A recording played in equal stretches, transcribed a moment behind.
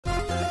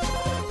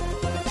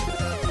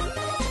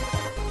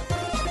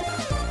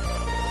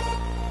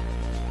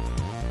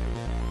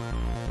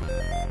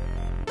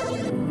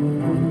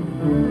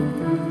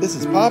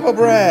this is Papa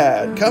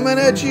Brad coming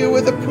at you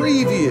with a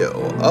preview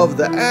of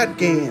the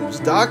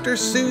AtGames Dr.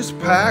 Seuss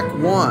Pack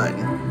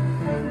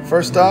 1.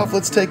 First off,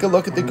 let's take a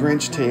look at the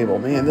Grinch table.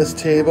 Man, this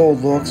table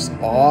looks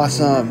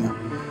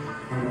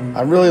awesome.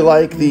 I really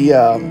like the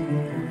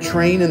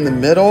train in the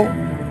middle,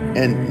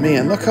 and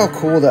man, look how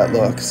cool that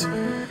looks.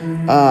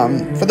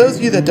 For those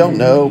of you that don't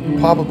know,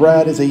 Papa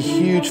Brad is a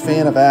huge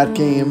fan of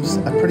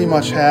AtGames. I pretty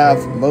much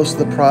have most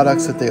of the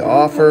products that they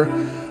offer.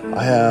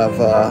 I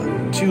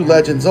have 2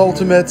 Legends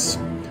Ultimates,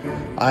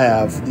 I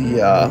have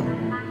the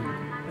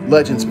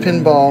Legends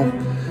Pinball,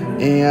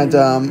 and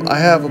I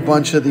have a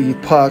bunch of the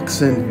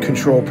pucks and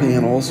control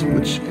panels,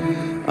 which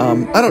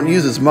I don't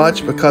use as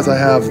much because I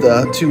have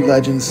the 2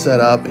 Legends set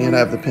up and I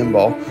have the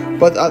Pinball,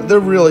 but they're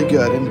really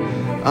good.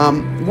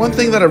 And one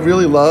thing that I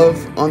really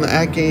love on the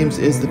AtGames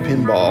is the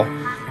Pinball,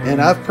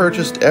 and I've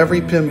purchased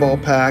every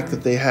Pinball pack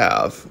that they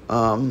have.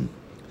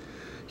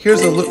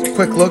 Here's a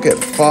quick look at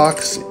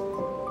Fox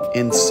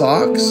in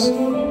socks.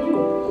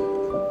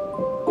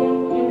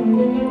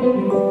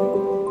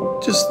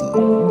 Just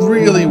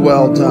really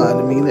well done.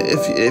 I mean,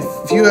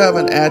 if you have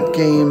an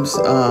AtGames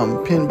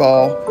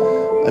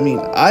pinball, I mean,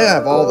 I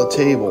have all the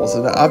tables,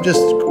 and I've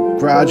just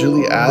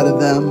gradually added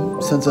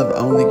them since I've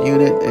owned the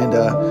unit, and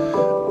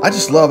I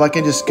just love, I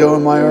can just go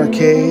in my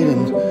arcade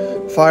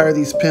and fire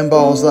these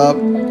pinballs up.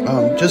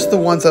 Just the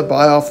ones I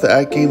buy off the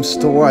AtGames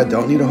store. I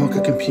don't need to hook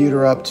a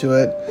computer up to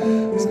it.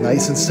 It's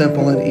nice and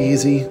simple and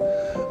easy.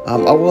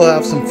 I will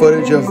have some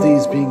footage of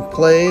these being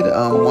played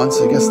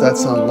once I guess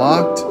that's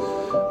unlocked.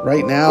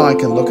 Right now I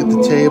can look at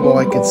the table,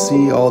 I can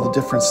see all the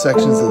different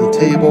sections of the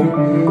table.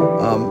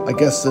 I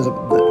guess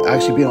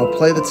actually being able to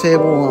play the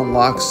table will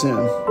unlock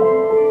soon.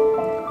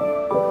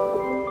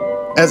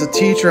 As a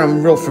teacher,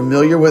 I'm real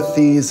familiar with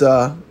these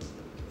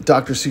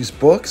Dr. Seuss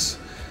books,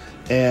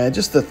 and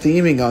just the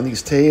theming on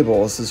these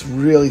tables is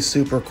really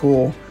super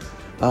cool.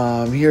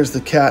 Here's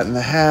the Cat in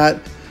the Hat.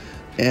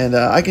 And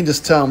I can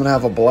just tell I'm going to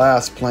have a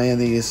blast playing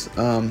these.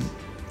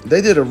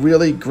 They did a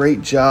really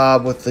great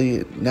job with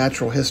the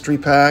Natural History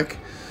Pack,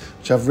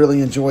 which I've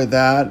really enjoyed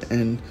that.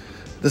 And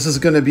this is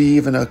going to be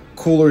even a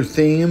cooler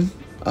theme.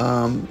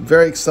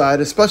 Very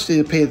excited, especially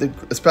to play the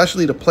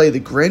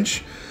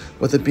Grinch.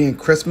 With it being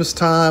Christmas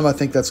time, I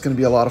think that's going to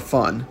be a lot of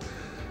fun.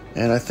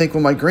 And I think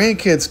when my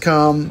grandkids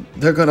come,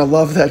 they're going to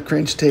love that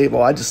Grinch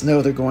table. I just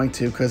know they're going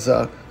to, because,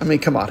 I mean,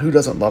 come on, who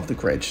doesn't love the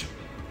Grinch?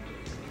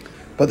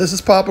 But this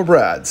is Papa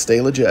Brad. Stay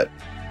legit.